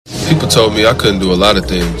People told me I couldn't do a lot of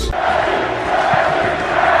things.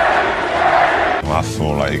 I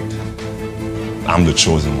feel like I'm the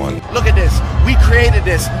chosen one. Look at this. We created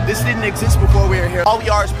this. This didn't exist before we were here. All we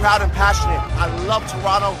are is proud and passionate. I love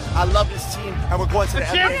Toronto. I love this team. And we're going to the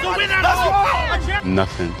NBA Finals.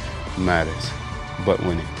 Nothing matters but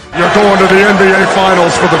winning. You're going to the NBA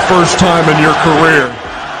Finals for the first time in your career.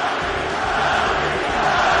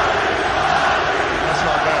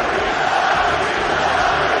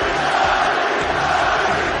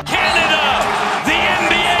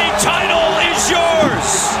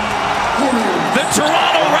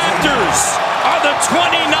 Toronto Raptors are the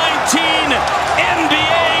 2019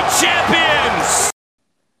 NBA champions.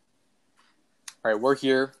 All right, we're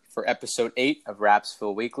here for episode 8 of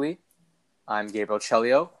Rapsville Weekly. I'm Gabriel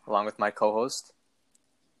Chelio, along with my co-host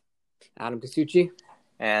Adam Casucci.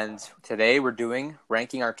 And today we're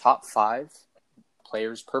ranking our top 5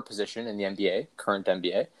 players per position in the NBA, current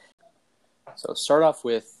NBA. So start off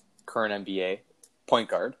with current NBA, point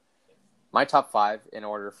guard. My top 5 in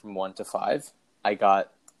order from 1 to 5. I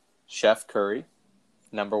got Steph Curry,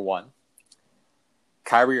 number 1.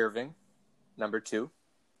 Kyrie Irving, number 2.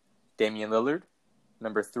 Damian Lillard,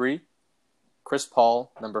 number 3. Chris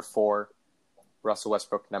Paul, number 4. Russell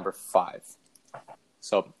Westbrook, number 5.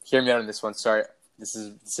 So hear me out on this one. Sorry, this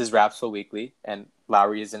is Rapsville Weekly, and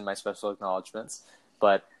Lowry is in my special acknowledgements.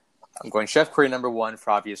 But I'm going Steph Curry, number 1, for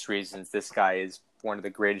obvious reasons. This guy is one of the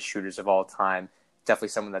greatest shooters of all time. Definitely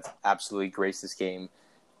someone that's absolutely graced this game.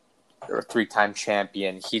 Or a 3-time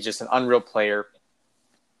champion. He's just an unreal player,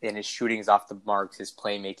 and his shooting is off the marks. His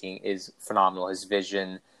playmaking is phenomenal. His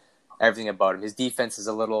vision, everything about him. His defense is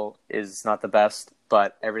not the best,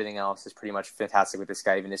 but everything else is pretty much fantastic with this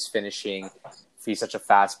guy. Even his finishing, he's such a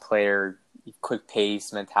fast player, quick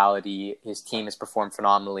pace mentality. His team has performed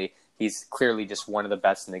phenomenally. He's clearly just one of the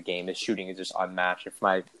best in the game. His shooting is just unmatched.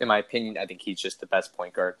 In my opinion, I think he's just the best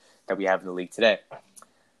point guard that we have in the league today.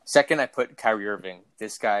 Second, I put Kyrie Irving.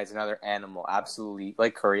 This guy is another animal, absolutely,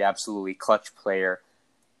 like Curry, absolutely clutch player.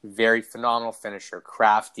 Very phenomenal finisher,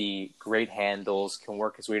 crafty, great handles, can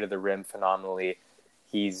work his way to the rim phenomenally.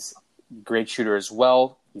 He's a great shooter as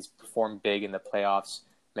well. He's performed big in the playoffs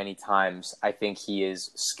many times. I think he is,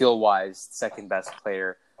 skill-wise, second best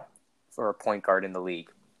player for a point guard in the league.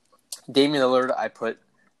 Damian Lillard, I put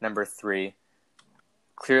number 3.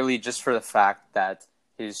 Clearly, just for the fact that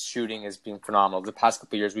his shooting has been phenomenal. The past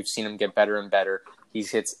couple of years, we've seen him get better and better. He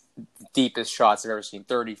hits the deepest shots I've ever seen,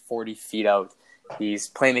 30, 40 feet out. His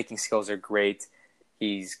playmaking skills are great.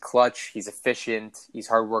 He's clutch. He's efficient. He's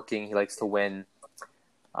hardworking. He likes to win.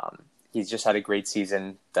 He's just had a great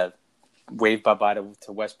season. The wave bye-bye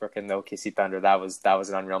to Westbrook and the OKC Thunder, that was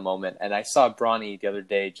an unreal moment. And I saw Bronny the other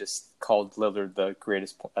day just called Lillard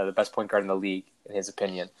the best point guard in the league, in his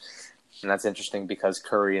opinion. And that's interesting because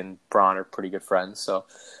Curry and Bron are pretty good friends. So,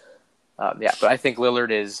 but I think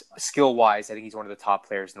Lillard is, skill-wise, I think he's one of the top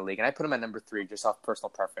players in the league. And I put him at number 3 just off personal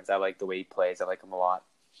preference. I like the way he plays. I like him a lot.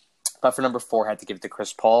 But for number 4, I had to give it to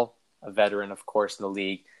Chris Paul, a veteran, of course, in the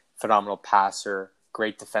league. Phenomenal passer,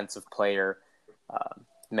 great defensive player,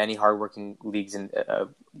 many hardworking years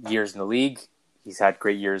in the league. He's had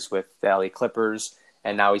great years with the LA Clippers,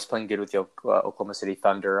 and now he's playing good with the Oklahoma City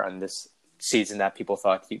Thunder on this season that people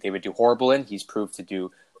thought they would do horrible in. He's proved to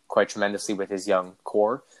do quite tremendously with his young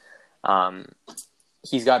core.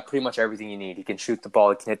 He's got pretty much everything you need. He can shoot the ball,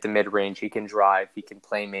 he can hit the mid-range, he can drive, he can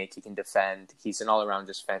play make, he can defend. He's an all-around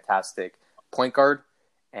just fantastic point guard.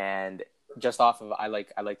 And just off of, I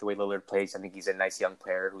like the way Lillard plays. I think he's a nice young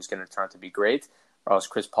player who's going to turn out to be great. Or else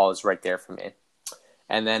Chris Paul is right there for me.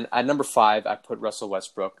 And then at number 5, I put Russell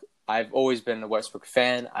Westbrook. I've always been a Westbrook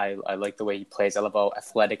fan. I like the way he plays. I love how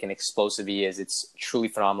athletic and explosive he is. It's truly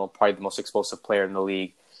phenomenal. Probably the most explosive player in the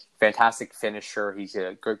league. Fantastic finisher. He's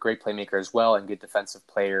a great playmaker as well and good defensive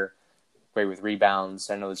player. Great with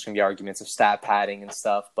rebounds. I know there's going to be arguments of stat padding and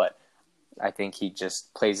stuff, but I think he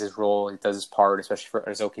just plays his role. He does his part, especially for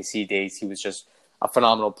his OKC days. He was just a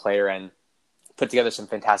phenomenal player and put together some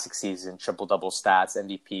fantastic seasons, triple-double stats,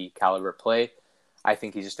 MVP caliber play. I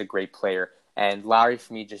think he's just a great player. And Lowry,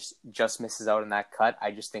 for me, just misses out on that cut.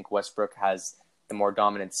 I just think Westbrook has the more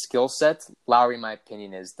dominant skill set. Lowry, in my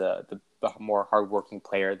opinion, is the more hardworking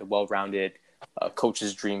player, the well-rounded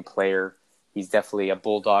coach's dream player. He's definitely a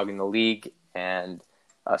bulldog in the league and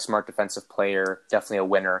a smart defensive player, definitely a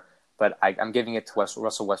winner. But I'm giving it to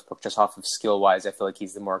Russell Westbrook just off of skill-wise. I feel like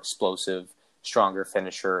he's the more explosive, stronger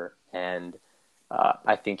finisher, and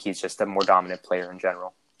I think he's just a more dominant player in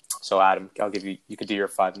general. So, Adam, I'll give you could do your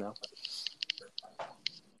 5 now.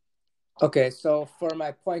 Okay, so for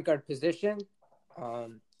my point guard position, I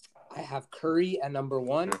have Curry at number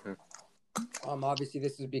 1. Mm-hmm. Obviously,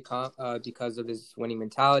 this is because of his winning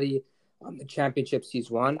mentality. The championships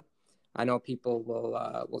he's won. I know people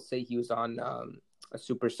will say he was on a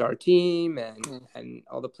superstar team and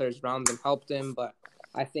all the players around him helped him, but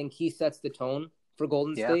I think he sets the tone for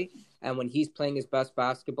Golden State. And when he's playing his best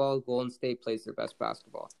basketball, Golden State plays their best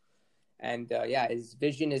basketball. And his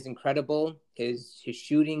vision is incredible. His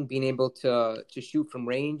shooting, being able to shoot from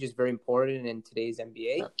range, is very important in today's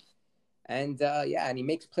NBA. Yeah. And he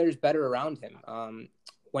makes players better around him.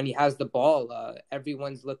 When he has the ball,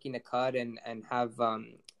 everyone's looking to cut and have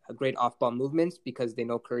a great off-ball movements because they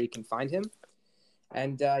know Curry can find him.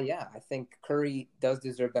 And I think Curry does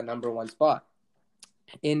deserve that number one spot.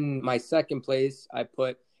 In my second place, I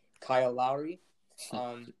put Kyle Lowry.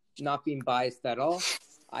 Not being biased at all,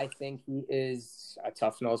 I think he is a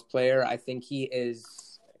tough-nosed player. I think he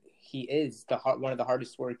is one of the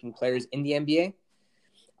hardest working players in the NBA.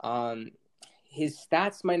 His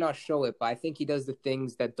stats might not show it, but I think he does the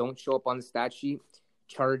things that don't show up on the stat sheet: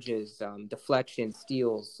 charges, deflection,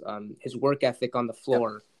 steals, his work ethic on the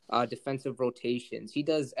floor, defensive rotations. He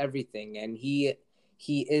does everything, and he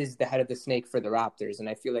is the head of the snake for the Raptors. And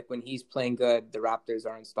I feel like when he's playing good, the Raptors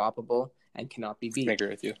are unstoppable and cannot be beat. I agree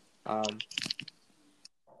with you.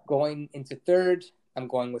 Going into third, I'm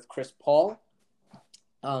going with Chris Paul.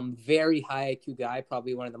 Very high IQ guy,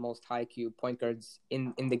 probably one of the most high IQ point guards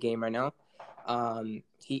in the game right now.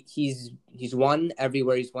 He's won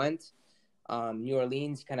everywhere he's went. New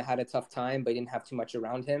Orleans kind of had a tough time, but he didn't have too much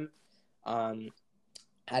around him.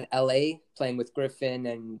 At LA, playing with Griffin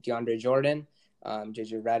and DeAndre Jordan,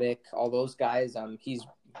 JJ Redick, all those guys, he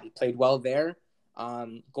played well there.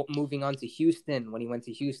 Moving on to Houston, when he went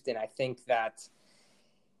to Houston, I think that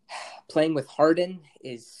playing with Harden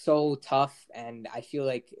is so tough, and I feel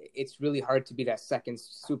like it's really hard to be that second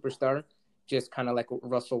superstar, just kind of like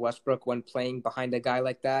Russell Westbrook when playing behind a guy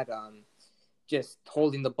like that, just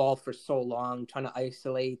holding the ball for so long, trying to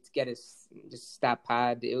isolate, get his stat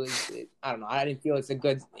pad. I don't know. I didn't feel it's a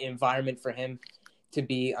good environment for him to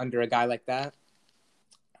be under a guy like that.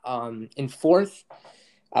 In fourth,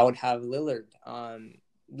 I would have Lillard.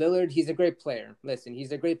 Lillard, he's a great player. Listen,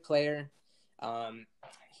 he's a great player.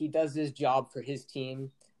 He does his job for his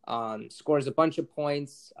team, scores a bunch of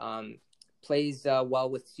points, plays well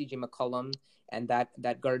with CJ McCollum, and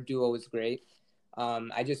that guard duo is great.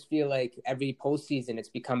 I just feel like every postseason it's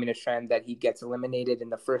becoming a trend that he gets eliminated in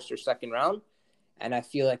the first or second round, and I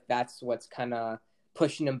feel like that's what's kind of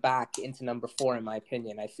pushing him back into number 4, in my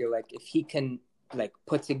opinion. I feel like if he can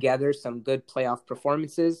put together some good playoff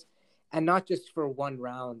performances, and not just for one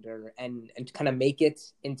round and kind of make it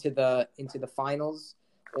into the finals,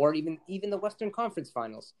 or even the Western Conference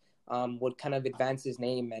Finals, would kind of advance his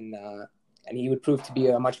name, and he would prove to be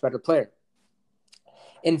a much better player.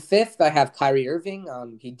 In fifth, I have Kyrie Irving.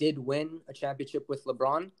 He did win a championship with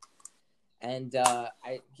LeBron, and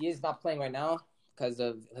he is not playing right now because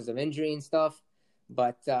of injury and stuff.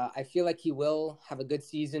 But I feel like he will have a good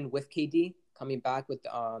season with KD coming back with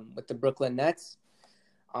the Brooklyn Nets.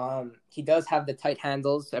 He does have the tight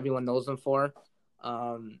handles everyone knows him for.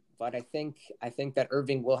 But I think that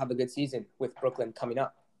Irving will have a good season with Brooklyn coming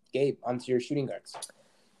up. Gabe, onto your shooting guards.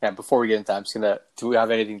 Yeah, before we get into that, do we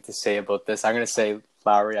have anything to say about this? I'm going to say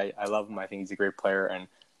Lowry. I love him. I think he's a great player, and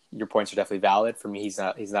your points are definitely valid. For me, he's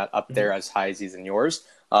not up there as high as he's in yours.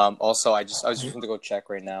 Also, I was just going to go check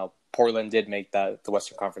right now. Portland did make the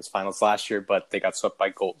Western Conference Finals last year, but they got swept by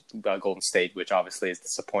Golden State, which obviously is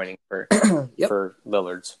disappointing for for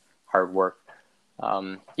Lillard's hard work.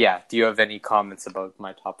 Do you have any comments about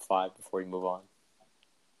my top 5 before we move on?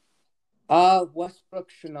 Westbrook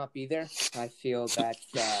should not be there. I feel that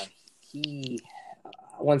he,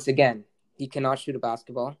 once again, he cannot shoot a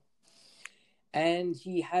basketball, and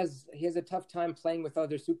he has a tough time playing with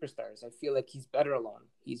other superstars. I feel like he's better alone.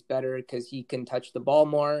 He's better because he can touch the ball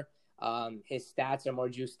more. His stats are more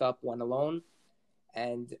juiced up when alone.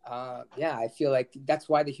 And, I feel like that's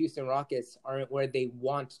why the Houston Rockets aren't where they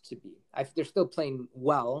want to be. They're still playing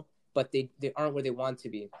well, but they aren't where they want to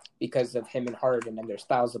be because of him and Harden and their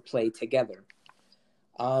styles of play together.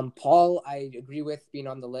 Paul, I agree with being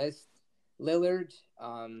on the list. Lillard,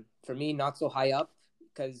 for me, not so high up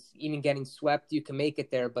because even getting swept, you can make it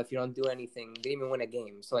there, but if you don't do anything, they didn't even win a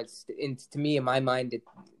game. So to me, in my mind, it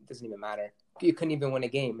doesn't even matter. You couldn't even win a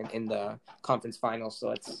game in the conference finals,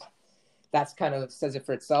 so that's kind of says it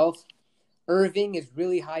for itself. Irving is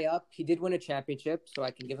really high up. He did win a championship, so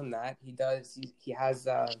I can give him that. He does. He has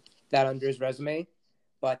that under his resume.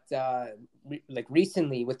 But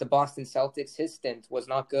recently with the Boston Celtics, his stint was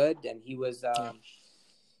not good, and he was a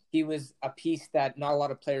piece that not a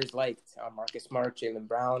lot of players liked. Marcus Smart, Jaylen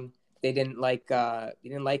Brown, they didn't like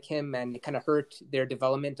him, and it kind of hurt their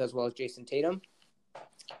development as well as Jason Tatum.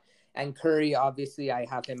 And Curry, obviously, I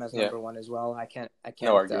have him as number one as well. I can't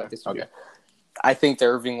disagree. Okay. I think the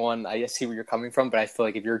Irving one, I see where you're coming from, but I feel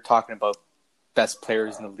like if you're talking about best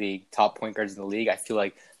players in the league, top point guards in the league, I feel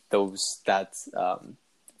like that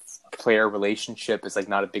player relationship is like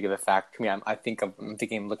not a big of a factor to me. I'm thinking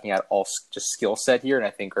I'm looking at all just skill set here, and I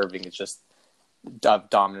think Irving is just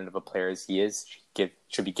dominant of a player as he is.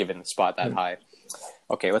 Should be given the spot that high.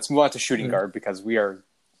 Okay, let's move on to shooting guard because we are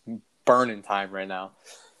burning time right now.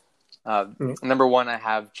 Number one, I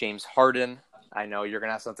have James Harden. I know you're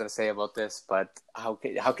gonna have something to say about this, but how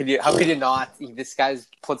could you not? This guy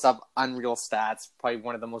puts up unreal stats. Probably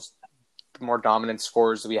one of the more dominant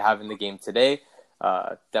scorers we have in the game today.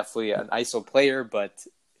 Definitely an ISO player, but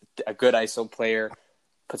a good ISO player.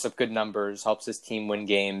 Puts up good numbers, helps his team win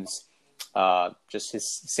games. Just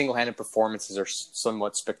his single-handed performances are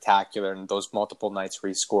somewhat spectacular, and those multiple nights where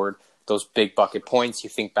he scored those big bucket points, you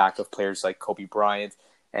think back of players like Kobe Bryant,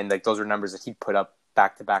 and like those are numbers that he put up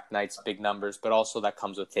back-to-back nights, big numbers, but also that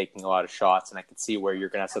comes with taking a lot of shots, and I can see where you're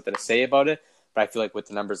going to have something to say about it, but I feel like with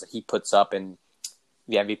the numbers that he puts up and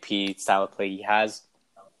the MVP style of play he has,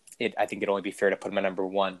 I think it'd only be fair to put him at number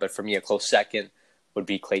one, but for me, a close second would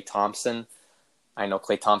be Klay Thompson. I know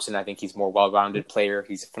Klay Thompson, I think he's a more well-rounded player.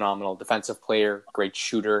 He's a phenomenal defensive player, great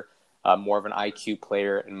shooter, more of an IQ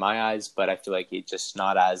player in my eyes, but I feel like he's just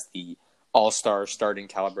not as the all-star starting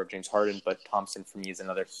caliber of James Harden, but Thompson for me is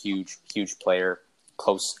another huge, huge player,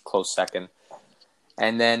 close second.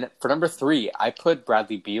 And then for number three, I put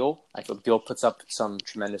Bradley Beal. I feel Beal puts up some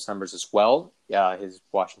tremendous numbers as well. His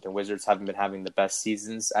Washington Wizards haven't been having the best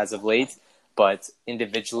seasons as of late, but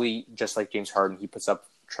individually, just like James Harden, he puts up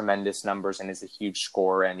tremendous numbers and is a huge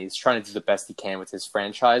scorer, and he's trying to do the best he can with his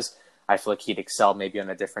franchise. I feel like he'd excel maybe on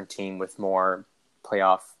a different team with more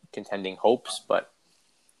playoff contending hopes, but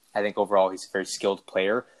I think overall he's a very skilled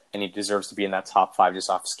player, and he deserves to be in that top five just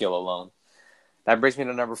off skill alone. That brings me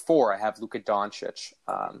to number four. I have Luka Doncic.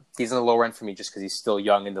 He's in the lower end for me just because he's still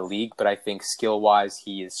young in the league, but I think skill-wise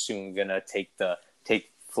he is soon going to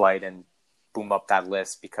take flight and boom up that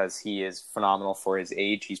list because he is phenomenal for his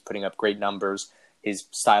age. He's putting up great numbers. His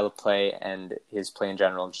style of play and his play in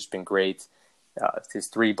general has just been great. His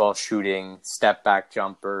three-ball shooting, step-back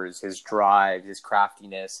jumpers, his drive, his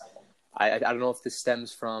craftiness. I don't know if this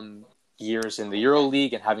stems from years in the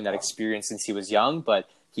EuroLeague and having that experience since he was young, but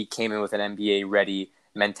he came in with an NBA-ready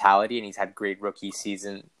mentality, and he's had great rookie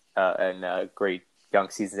season and great young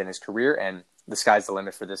seasons in his career, and the sky's the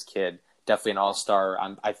limit for this kid. Definitely an all-star.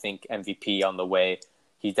 I think MVP on the way.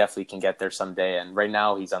 He definitely can get there someday. And right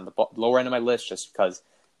now he's on the lower end of my list just because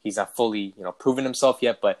he's not fully, proven himself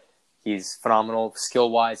yet, but he's phenomenal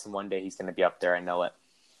skill-wise, and one day he's going to be up there. I know it.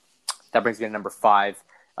 That brings me to number five.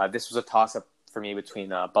 This was a toss-up for me between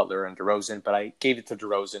Butler and DeRozan, but I gave it to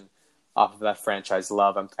DeRozan off of that franchise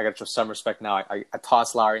love. I got to show some respect now. I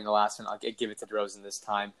tossed Lowry in the last one. I'll give it to DeRozan this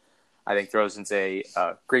time. I think DeRozan's a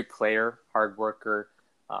great player, hard worker.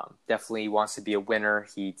 Definitely wants to be a winner.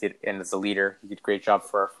 He did, and as a leader, he did a great job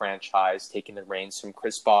for our franchise, taking the reins from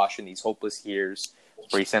Chris Bosh in these hopeless years,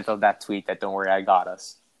 where he sent out that tweet that "Don't worry, I got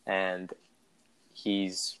us." And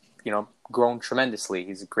he's, grown tremendously.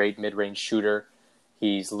 He's a great mid-range shooter.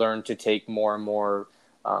 He's learned to take more and more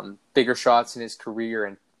bigger shots in his career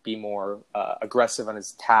and be more aggressive on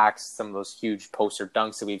his attacks. Some of those huge poster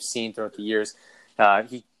dunks that we've seen throughout the years.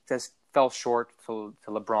 He just fell short to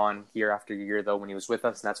LeBron year after year, though, when he was with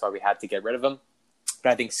us, and that's why we had to get rid of him.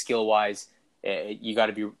 But I think skill-wise, you got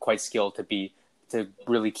to be quite skilled to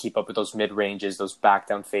really keep up with those mid-ranges, those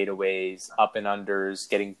back-down fadeaways, up and unders,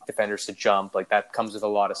 getting defenders to jump. Like, that comes with a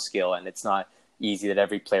lot of skill, and it's not easy that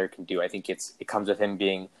every player can do. I think it comes with him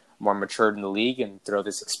being more matured in the league, and through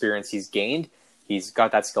this experience he's gained, he's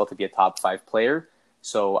got that skill to be a top five player.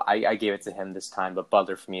 So I gave it to him this time, but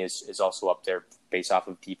Butler for me is also up there based off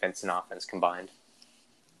of defense and offense combined.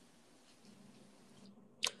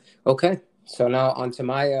 Okay, so now on to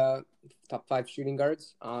my top five shooting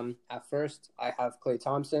guards. At first, I have Klay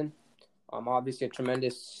Thompson. Obviously a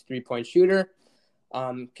tremendous three-point shooter.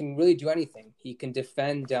 Can really do anything. He can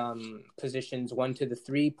defend positions 1 to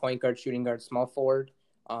 3, point guard, shooting guard, small forward.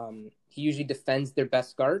 He usually defends their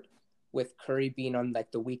best guard, with Curry being on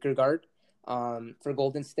like the weaker guard. For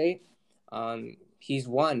Golden State, he's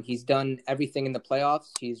won. He's done everything in the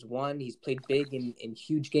playoffs. He's won. He's played big in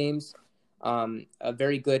huge games. A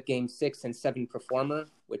very good game 6 and 7 performer,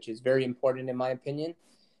 which is very important in my opinion.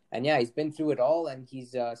 And yeah, he's been through it all and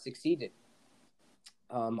he's succeeded.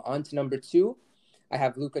 On to number 2, I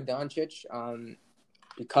have Luka Doncic.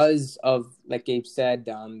 Because of, like Gabe said,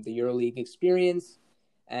 the EuroLeague experience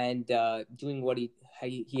and doing what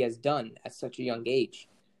he has done at such a young age,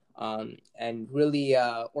 and really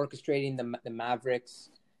orchestrating the Mavericks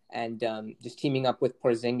and just teaming up with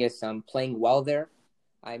Porzingis, playing well there.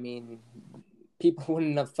 I mean, people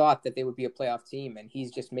wouldn't have thought that they would be a playoff team, and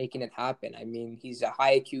he's just making it happen. I mean, he's a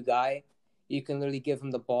high IQ guy. You can literally give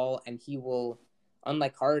him the ball, and he will,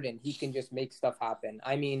 unlike Harden, he can just make stuff happen.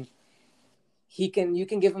 I mean, you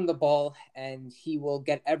can give him the ball, and he will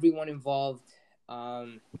get everyone involved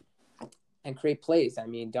and create plays. I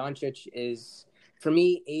mean, Doncic is, for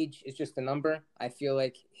me, age is just a number. I feel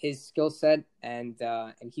like his skill set, and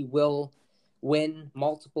he will win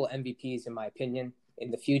multiple MVPs, in my opinion,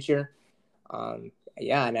 in the future. And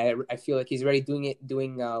I feel like he's already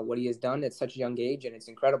doing what he has done at such a young age, and it's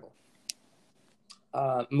incredible.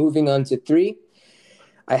 Moving on to 3,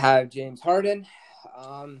 I have James Harden.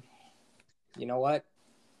 You know what?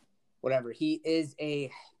 Whatever. He is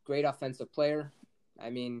a great offensive player. I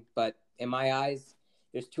mean, but in my eyes,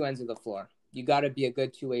 there's 2 ends of the floor. You got to be a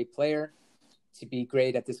good two-way player to be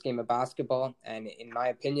great at this game of basketball. And in my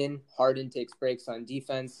opinion, Harden takes breaks on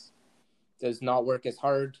defense, does not work as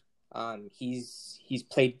hard. He's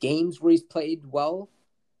played games where he's played well,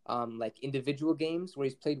 like individual games where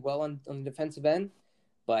he's played well on the defensive end,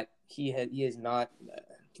 but he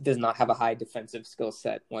does not have a high defensive skill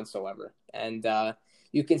set whatsoever. And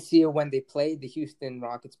you can see it when they play, the Houston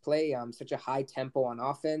Rockets play such a high tempo on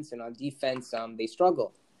offense, and on defense they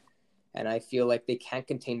struggle. And I feel like they can't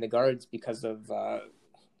contain the guards because of I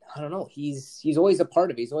don't know. He's always a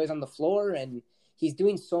part of it. He's always on the floor, and he's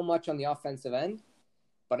doing so much on the offensive end.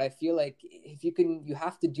 But I feel like if you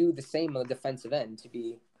have to do the same on the defensive end to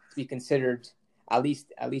be considered at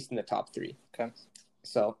least in the top 3. Okay.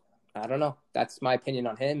 So I don't know. That's my opinion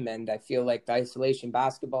on him, and I feel like the isolation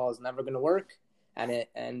basketball is never going to work, and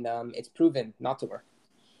it's proven not to work.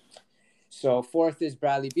 So 4th is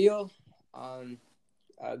Bradley Beal.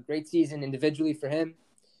 A great season individually for him.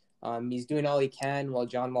 He's doing all he can while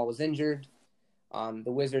John Wall was injured. The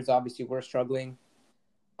Wizards obviously were struggling.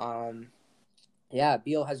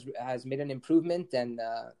 Beal has made an improvement and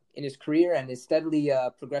in his career, and is steadily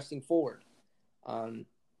progressing forward. And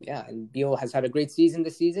Beal has had a great season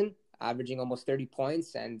this season, averaging almost 30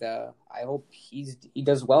 points, and I hope he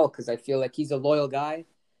does well, because I feel like he's a loyal guy,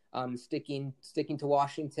 sticking to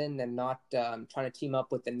Washington and not trying to team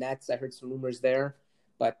up with the Nets. I heard some rumors there,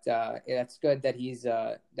 but that's good that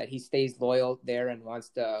he stays loyal there and wants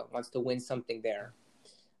to win something there.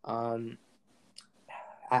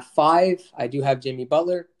 At 5, I do have Jimmy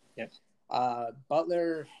Butler. Yes.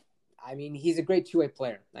 Butler, I mean, he's a great two-way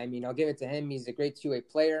player. I mean, I'll give it to him. He's a great two-way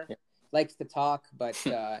player. Yeah. Likes to talk, but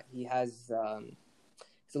he has a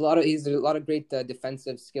lot of great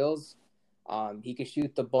defensive skills. He can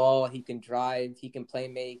shoot the ball. He can drive. He can play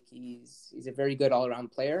make. He's a very good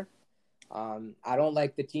all-around player. I don't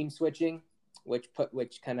like the team switching, which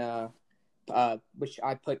I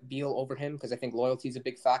put Beal over him, because I think loyalty is a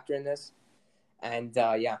big factor in this. And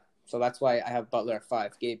so that's why I have Butler at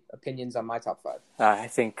 5. Gabe, opinions on my top 5? I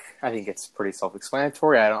think it's pretty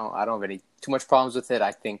self-explanatory. I don't have any too much problems with it.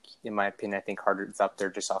 I think, in my opinion, Harden's up there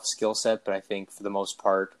just off skill set, but I think for the most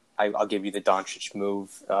part, I'll give you the Doncic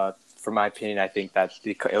move. For my opinion, I think that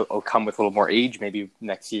it'll come with a little more age. Maybe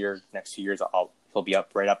next few years, he'll be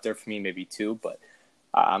right up there for me, maybe 2. But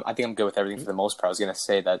I think I'm good with everything for the most part. I was going to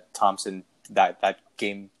say that Thompson, that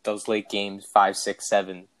game, those late games, 5, 6,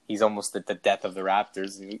 7. He's almost at the death of the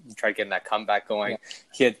Raptors. He tried getting that comeback going.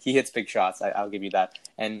 Yeah. He hits big shots. I'll give you that.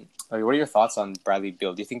 And what are your thoughts on Bradley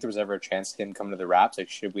Beal? Do you think there was ever a chance of him coming to the Raps? Like,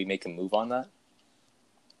 should we make a move on that?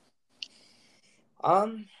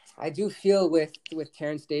 I do feel with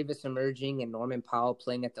Terrence Davis emerging and Norman Powell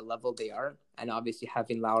playing at the level they are, and obviously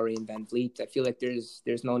having Lowry and Van Vliet, I feel like there's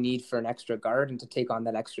no need for an extra guard and to take on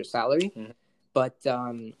that extra salary. Mm-hmm. But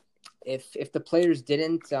if the players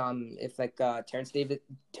didn't, if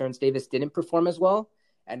Terrence Davis didn't perform as well,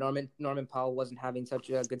 and Norman Powell wasn't having such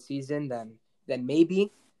a good season, then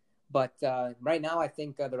maybe. But right now, I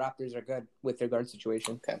think the Raptors are good with their guard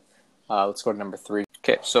situation. Okay, let's go to number 3.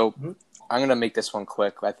 Okay, so I'm gonna make this one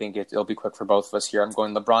quick. I think it'll be quick for both of us here. I'm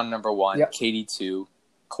going LeBron number 1, yep. KD 2,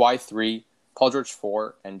 Kawhi 3, Paul George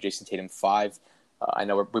 4, and Jason Tatum 5. I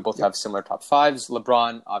know we both have similar top 5s.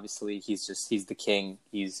 LeBron, obviously, he's the king.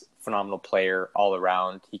 He's a phenomenal player all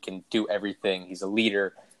around. He can do everything. He's a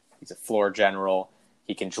leader. He's a floor general.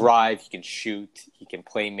 He can drive. He can shoot. He can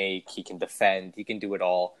play make. He can defend. He can do it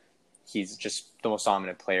all. He's just the most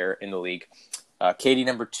dominant player in the league. KD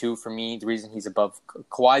number 2 for me. The reason he's above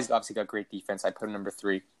Kawhi's obviously got great defense. I put him number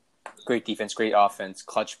 3. Great defense, great offense,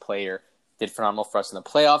 clutch player. Did phenomenal for us in the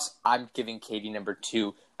playoffs. I'm giving KD number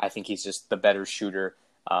 2. I think he's just the better shooter.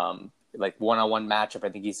 Like one-on-one matchup, I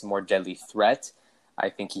think he's a more deadly threat. I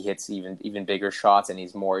think he hits even bigger shots, and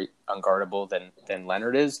he's more unguardable than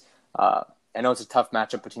Leonard is. I know it's a tough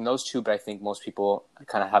matchup between those two, but I think most people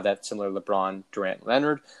kind of have that similar LeBron, Durant,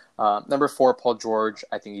 Leonard. Number 4, Paul George.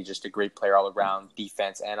 I think he's just a great player all around,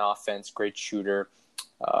 defense and offense, great shooter,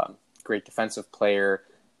 great defensive player.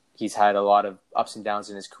 He's had a lot of ups and downs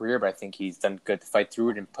in his career, but I think he's done good to fight through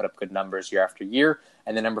it and put up good numbers year after year.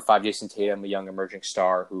 And then number 5, Jason Tatum, a young emerging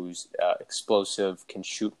star who's explosive, can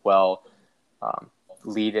shoot well,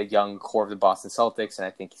 lead a young core of the Boston Celtics, and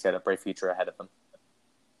I think he's got a bright future ahead of him.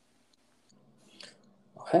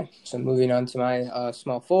 Okay, so moving on to my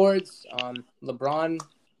small forwards. LeBron,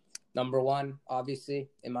 number 1, obviously,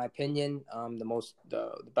 in my opinion,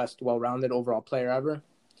 the best well-rounded overall player ever.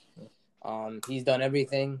 He's done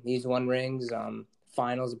everything. He's won rings,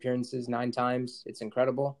 finals appearances 9 times. It's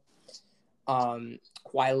incredible.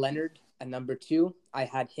 Kawhi Leonard at number 2. I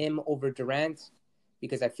had him over Durant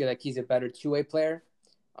because I feel like he's a better two-way player.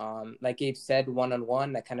 Like Gabe said,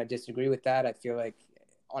 one-on-one, I kind of disagree with that. I feel like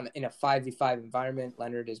in a 5v5 environment,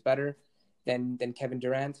 Leonard is better than Kevin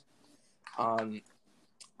Durant.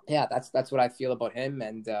 Yeah, that's what I feel about him.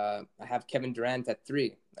 And I have Kevin Durant at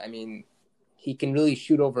 3. I mean, he can really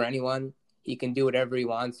shoot over anyone. He can do whatever he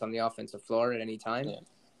wants on the offensive floor at any time.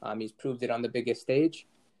 Yeah. He's proved it on the biggest stage.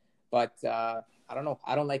 But I don't know.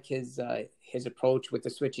 I don't like his approach with the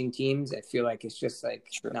switching teams. I feel like it's just like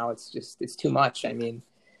now it's too much. I mean,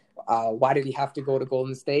 why did he have to go to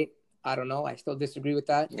Golden State? I don't know. I still disagree with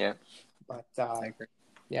that. Yeah. But I agree.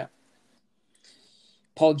 Yeah.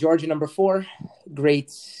 Paul George at number 4.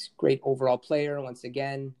 Great overall player. Once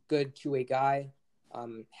again, good two-way guy.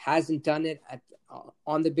 Hasn't done it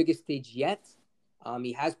on the biggest stage yet.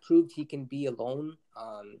 He has proved he can be alone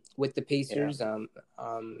with the Pacers,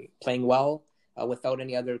 playing well without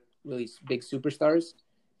any other really big superstars,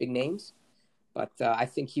 big names. But I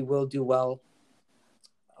think he will do well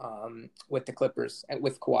with the Clippers and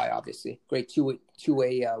with Kawhi, obviously. Great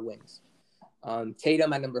two-way wings.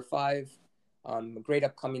 Tatum at number 5. Great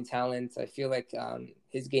upcoming talent. I feel like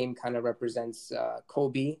his game kind of represents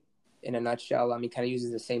Kobe in a nutshell. He kind of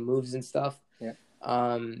uses the same moves and stuff. Yeah.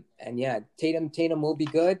 And yeah, Tatum will be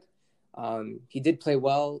good. He did play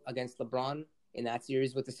well against LeBron in that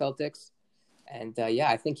series with the Celtics. And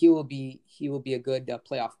I think he will be a good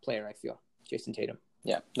playoff player, I feel. Jason Tatum.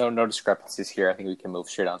 Yeah, no discrepancies here. I think we can move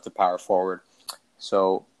straight on to power forward.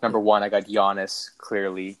 So number 1, I got Giannis,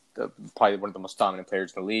 clearly probably one of the most dominant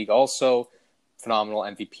players in the league. Also, phenomenal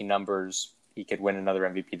MVP numbers. He could win another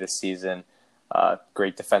MVP this season.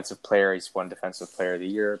 Great defensive player. He's won Defensive Player of the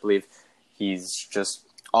Year, I believe. He's just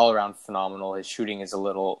all around phenomenal. His shooting is a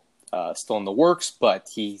little still in the works, but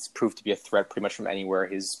he's proved to be a threat pretty much from anywhere.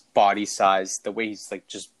 His body size, the way he's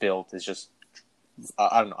just built is just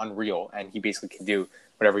unreal, and he basically can do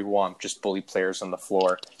whatever he wants, just bully players on the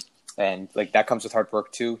floor. And that comes with hard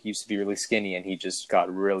work too. He used to be really skinny, and he just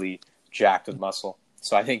got really jacked with muscle.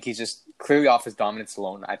 So I think he's just clearly off his dominance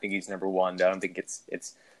alone. I think he's number 1. I don't think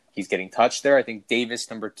he's getting touched there. I think Davis,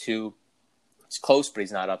 number 2, is close, but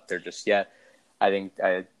he's not up there just yet. I think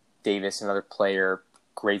Davis, another player,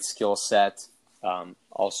 great skill set.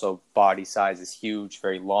 Also, body size is huge,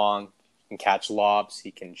 very long. He can catch lobs.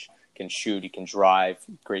 He can shoot. He can drive.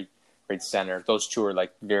 Great center. Those two are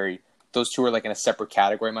in a separate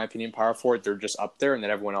category, in my opinion, power forward. They're just up there, and then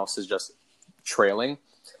everyone else is just trailing.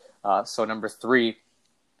 So number 3,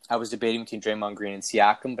 I was debating between Draymond Green and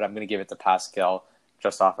Siakam, but I'm going to give it to Pascal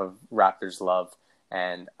just off of Raptors love.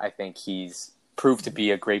 And I think he's proved to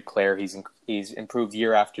be a great player. He's improved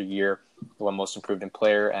year after year, the one most improved in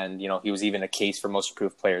player. And, he was even a case for most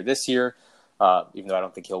improved player this year, even though I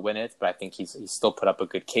don't think he'll win it. But I think he's still put up a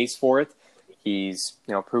good case for it. He's,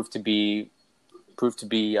 proved to be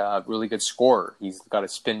a really good scorer. He's got a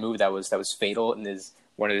spin move that was fatal in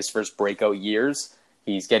one of his first breakout years.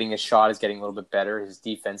 He's getting his shot is getting a little bit better. His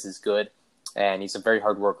defense is good, and he's a very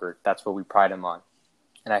hard worker. That's what we pride him on.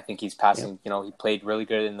 And I think he's passing. Yeah. He played really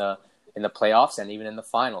good in the playoffs and even in the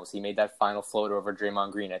finals. He made that final floater over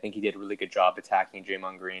Draymond Green. I think he did a really good job attacking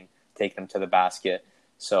Draymond Green, taking him to the basket.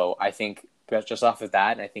 So I think just off of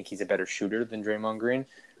that, and I think he's a better shooter than Draymond Green.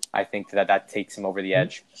 I think that takes him over the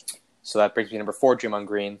edge. So that brings me to number 4, Draymond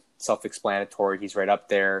Green. Self-explanatory. He's right up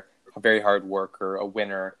there. A very hard worker, a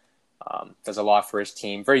winner. Does a lot for his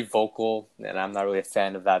team. Very vocal, and I'm not really a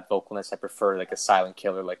fan of that vocalness. I prefer a silent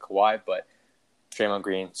killer like Kawhi, but Draymond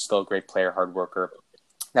Green, still a great player, hard worker.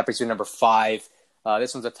 That brings me to number 5.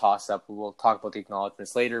 This one's a toss-up. We'll talk about the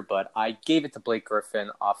acknowledgments later, but I gave it to Blake Griffin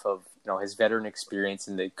off of his veteran experience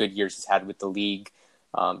and the good years he's had with the league.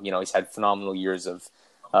 He's had phenomenal years of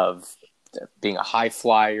being a high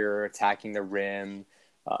flyer, attacking the rim,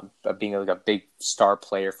 being like a big star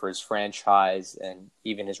player for his franchise, and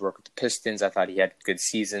even his work with the Pistons. I thought he had good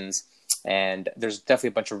seasons. And there's definitely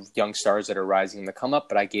a bunch of young stars that are rising in the come up,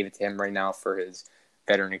 but I gave it to him right now for his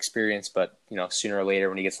veteran experience. But, sooner or later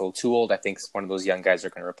when he gets a little too old, I think one of those young guys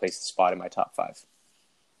are going to replace the spot in my top 5.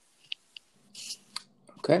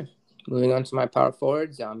 Okay. Moving on to my power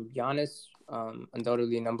forwards. Giannis,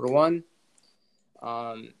 undoubtedly number 1.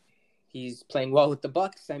 He's playing well with the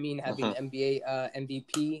Bucks. I mean, having NBA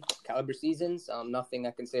MVP caliber seasons. Nothing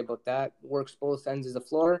I can say about that. Works both ends of the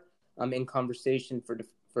floor. In conversation for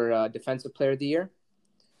Defensive Player of the Year.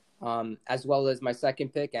 As well as my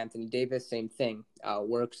second pick, Anthony Davis, same thing.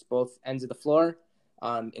 Works both ends of the floor.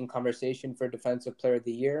 In conversation for Defensive Player of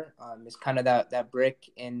the Year. Is kind of that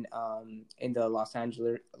brick in the Los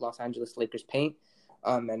Angeles Lakers paint.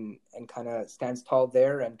 And kind of stands tall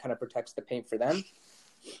there and kind of protects the paint for them.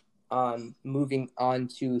 Moving on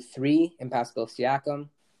to 3 in Pascal Siakam.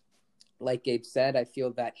 Like Gabe said, I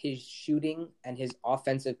feel that his shooting and his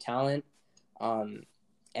offensive talent,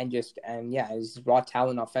 his raw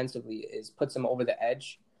talent offensively puts him over the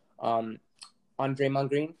edge on Draymond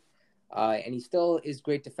Green. And he still is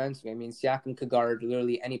great defensively. I mean, Siakam could guard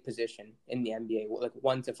literally any position in the NBA, like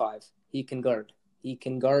 1 to 5. He can guard.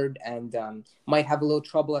 And might have a little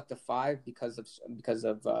trouble at the 5 because of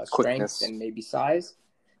strength and maybe size.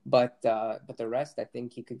 But the rest, I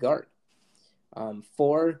think he could guard.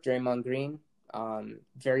 4, Draymond Green.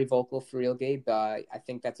 Very vocal for real, Gabe. I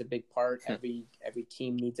think that's a big part. Every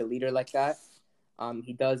team needs a leader like that.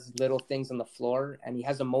 He does little things on the floor, and he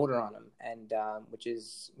has a motor on him, and which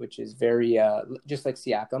is very just like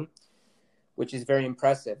Siakam, which is very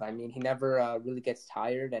impressive. I mean, he never really gets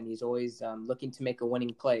tired, and he's always looking to make a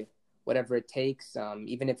winning play, whatever it takes.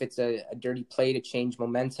 Even if it's a dirty play to change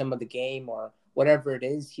momentum of the game or whatever it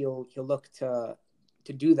is, he'll look to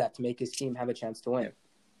do that to make his team have a chance to win.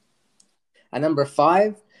 At number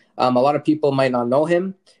 5, a lot of people might not know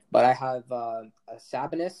him, but I have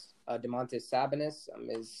Sabonis, Domantas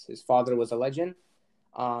Sabonis. His father was a legend.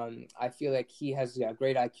 I feel like he has a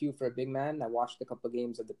great IQ for a big man. I watched a couple of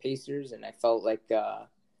games of the Pacers, and I felt like that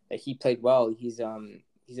he played well. He's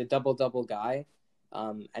a double-double guy,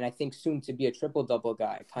 and I think soon to be a triple-double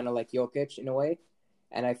guy, kind of like Jokic in a way.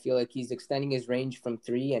 And I feel like he's extending his range from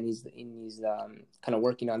 3, and he's kind of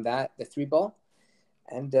working on that, the 3 ball.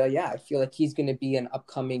 And I feel like he's going to be an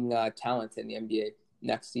upcoming talent in the NBA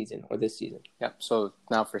next season or this season. Yep. So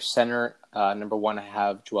now for center, number 1, I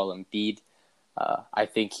have Joel Embiid. I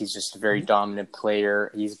think he's just a very dominant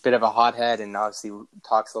player. He's a bit of a hothead and obviously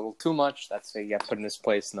talks a little too much. That's why he got put in his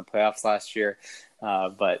place in the playoffs last year.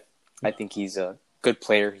 But I think he's a good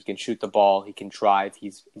player. He can shoot the ball. He can drive.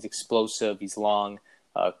 He's explosive. He's long.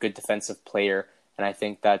 Good defensive player. And I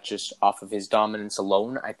think that just off of his dominance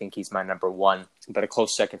alone, I think he's my number 1. But a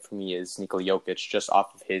close second for me is Nikola Jokic, just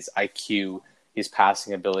off of his IQ, his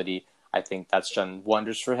passing ability. I think that's done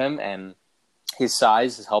wonders for him. And his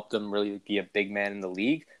size has helped him really be a big man in the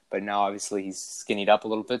league. But now, obviously, he's skinnied up a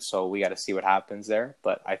little bit, so we got to see what happens there.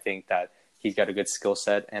 But I think that he's got a good skill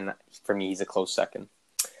set, and for me, he's a close second.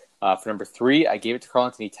 For number 3, I gave it to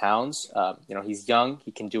Karl-Anthony Towns. He's young.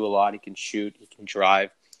 He can do a lot. He can shoot. He can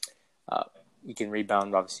drive. He can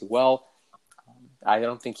rebound, obviously, well. I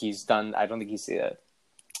don't think he's gotten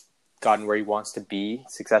where he wants to be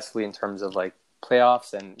successfully in terms of like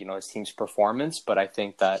playoffs and, his team's performance. But I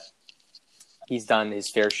think that he's done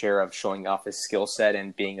his fair share of showing off his skill set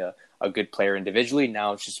and being a good player individually.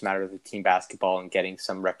 Now it's just a matter of the team basketball and getting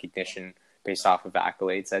some recognition based off of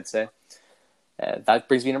accolades, I'd say. That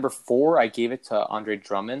brings me to number 4. I gave it to Andre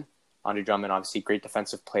Drummond. Andre Drummond, obviously, great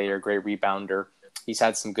defensive player, great rebounder. He's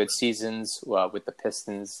had some good seasons with the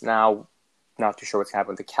Pistons. Now, not too sure what's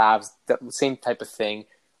happened with the Cavs. The same type of thing.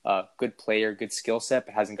 Good player, good skill set,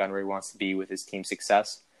 but hasn't gotten where he wants to be with his team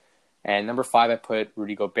success. And number 5, I put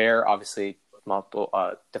Rudy Gobert. Obviously, multiple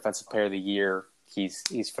defensive player of the year.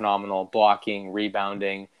 He's phenomenal, blocking,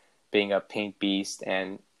 rebounding, being a paint beast,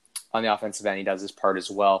 and on the offensive end, he does his part as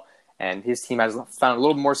well. And his team has found a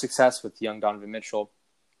little more success with young Donovan Mitchell.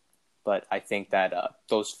 But I think that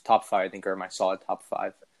those top 5, I think, are my solid top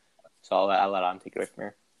 5. So I'll let Adam take it away from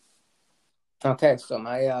here. Okay, so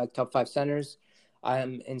my top 5 centers.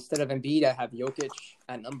 Instead of Embiid, I have Jokic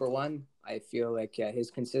at number 1. I feel like his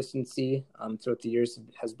consistency throughout the years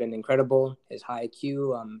has been incredible. His high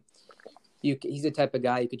IQ. He's the type of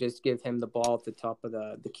guy you could just give him the ball at the top of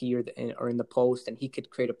the key or in the post, and he could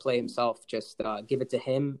create a play himself. Just give it to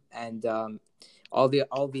him, and All the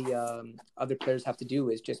other players have to do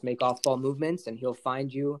is just make off-ball movements, and he'll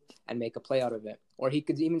find you and make a play out of it. Or he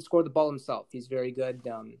could even score the ball himself. He's very good.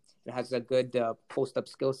 And has a good post-up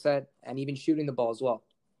skill set, and even shooting the ball as well.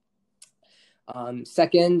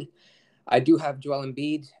 Second, I do have Joel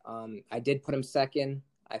Embiid. I did put him second.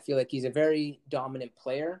 I feel like he's a very dominant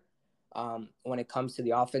player. When it comes to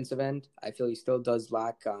the offensive end, I feel he still does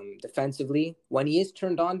lack defensively. When he is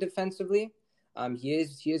turned on defensively, he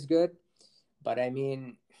is good. But I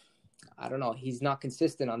mean, I don't know. He's not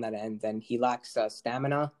consistent on that end, and he lacks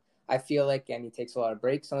stamina, I feel like, and he takes a lot of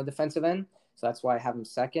breaks on the defensive end. So that's why I have him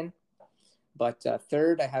second. But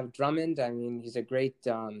third, I have Drummond. I mean, he's a great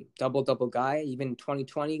double-double guy, even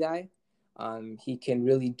 2020 guy. He can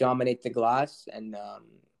really dominate the glass, and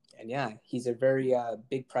yeah, he's a very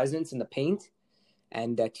big presence in the paint.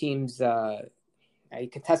 And teams, he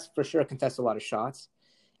contest a lot of shots.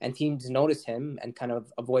 And teams notice him and kind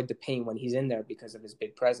of avoid the paint when he's in there because of his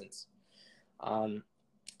big presence.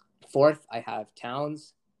 Fourth, I have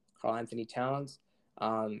Towns, Karl-Anthony Towns.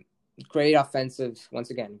 Great offensive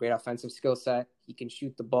skill set. He can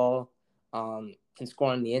shoot the ball, can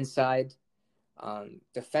score on the inside.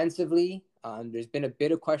 Defensively, there's been a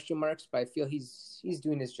bit of question marks, but I feel he's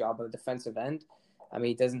doing his job on the defensive end. I mean,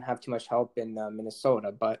 he doesn't have too much help in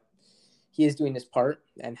Minnesota, but he is doing his part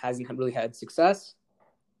and hasn't really had success.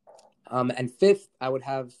 And fifth, I would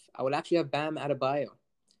actually have Bam Adebayo.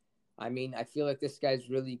 I mean, I feel like this guy's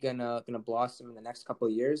really gonna blossom in the next couple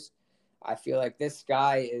of years. I feel like this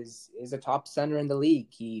guy is a top center in the league.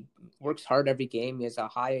 He works hard every game. He has a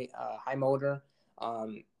high motor.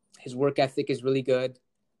 His work ethic is really good.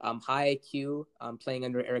 High IQ. Playing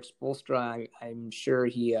under Eric Spoelstra, I'm sure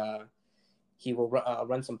he will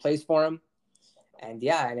run some plays for him. And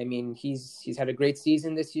yeah, and I mean, he's had a great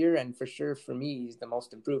season this year, and for sure, for me, he's the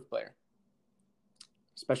most improved player.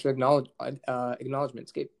 Special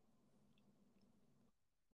acknowledgements, Gabe.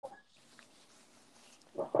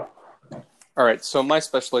 All right, so my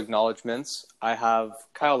special acknowledgements, I have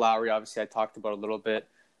Kyle Lowry. Obviously, I talked about a little bit.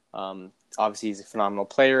 Obviously, he's a phenomenal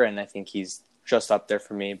player, and I think he's just up there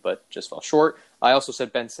for me, but just fell short. I also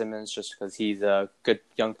said Ben Simmons just because he's a good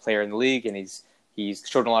young player in the league, and he's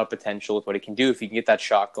shown a lot of potential with what he can do. If he can get that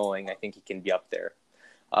shot going, I think he can be up there.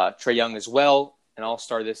 Trae Young as well, an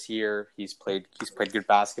all-star this year. He's played good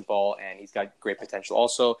basketball, and he's got great potential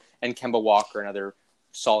also. And Kemba Walker, another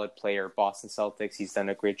solid player, Boston Celtics. He's done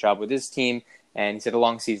a great job with his team, and he's had a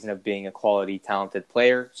long season of being a quality, talented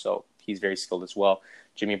player, so he's very skilled as well.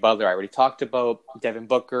 Jimmy Butler, I already talked about. Devin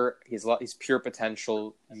Booker, he's pure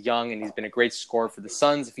potential. He's young, and he's been a great scorer for the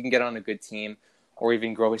Suns. If he can get on a good team or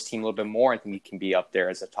even grow his team a little bit more, I think he can be up there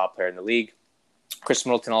as a top player in the league. Chris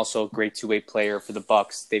Middleton, also a great two-way player for the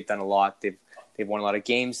Bucks. They've done a lot. They've won a lot of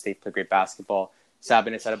games. They play great basketball.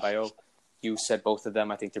 Sabonis, Adebayo, you said both of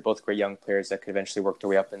them. I think they're both great young players that could eventually work their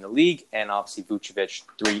way up in the league. And obviously Vucevic,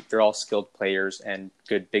 they're all skilled players and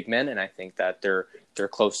good big men. And I think that they're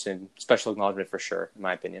close in special acknowledgement for sure, in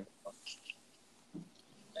my opinion.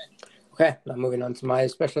 Okay, now moving on to my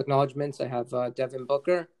special acknowledgements. I have Devin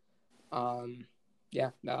Booker.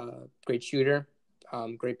 Great shooter,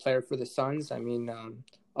 great player for the Suns. I mean,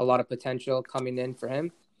 a lot of potential coming in for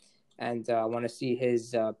him. And I want to see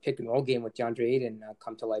his pick and roll game with DeAndre Ayton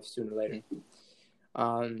come to life sooner or later.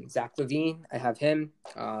 Zach LaVine, I have him.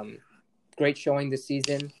 Great showing this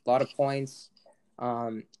season, a lot of points,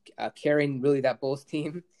 carrying really that Bulls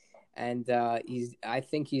team. And I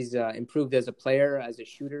think he's improved as a player, as a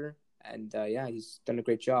shooter. And he's done a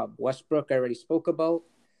great job. Westbrook, I already spoke about.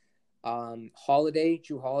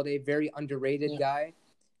 Jrue Holiday, very underrated guy.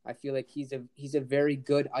 I feel like he's a very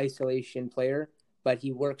good isolation player, but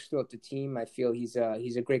he works throughout the team. I feel he's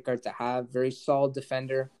a great guard to have, very solid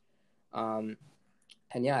defender.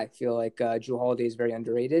 I feel like Jrue Holiday is very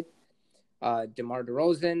underrated. DeMar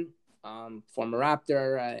DeRozan, former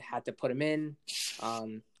Raptor, I had to put him in.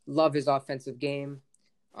 Love his offensive game.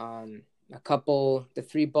 The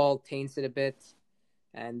three ball taints it a bit.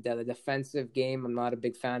 And the defensive game, I'm not a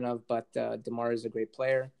big fan of, but DeMar is a great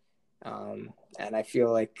player. And I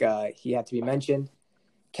feel like he had to be mentioned.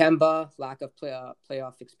 Kemba, lack of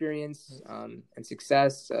playoff experience and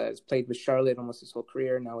success. Has played with Charlotte almost his whole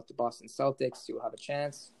career. Now with the Boston Celtics, he will have a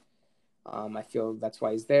chance. I feel that's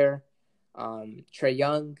why he's there. Trae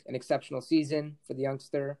Young, an exceptional season for the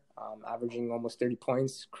youngster, averaging almost 30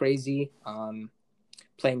 points. Crazy.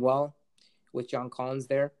 Playing well with John Collins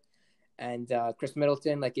there. And Chris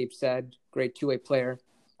Middleton, like Abe said, great two-way player.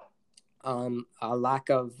 A lack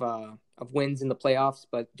of wins in the playoffs,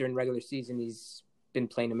 but during regular season, he's been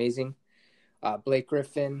playing amazing. Blake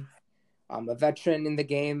Griffin, a veteran in the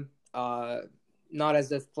game. not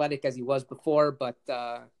as athletic as he was before, but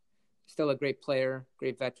still a great player,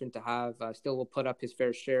 great veteran to have. Still will put up his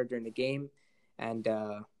fair share during the game, and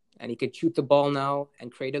he could shoot the ball now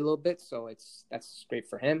and create a little bit. So that's great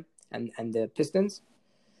for him and the Pistons.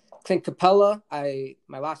 Clint Capella,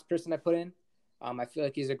 my last person I put in. I feel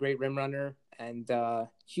like he's a great rim runner, and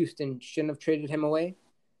Houston shouldn't have traded him away.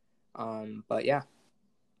 But yeah,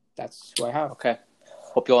 that's who I have. Okay.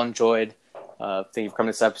 Hope you all enjoyed. Thank you for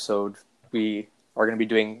coming to this episode. We are going to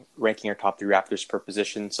be ranking our top 3 Raptors per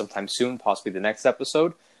position sometime soon, possibly the next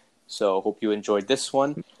episode. So hope you enjoyed this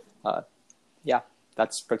one. Yeah,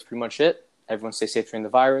 that's pretty much it. Everyone stay safe during the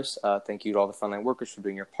virus. Thank you to all the frontline workers for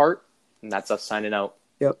doing your part. And that's us signing out.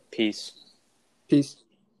 Yep. Peace. Peace.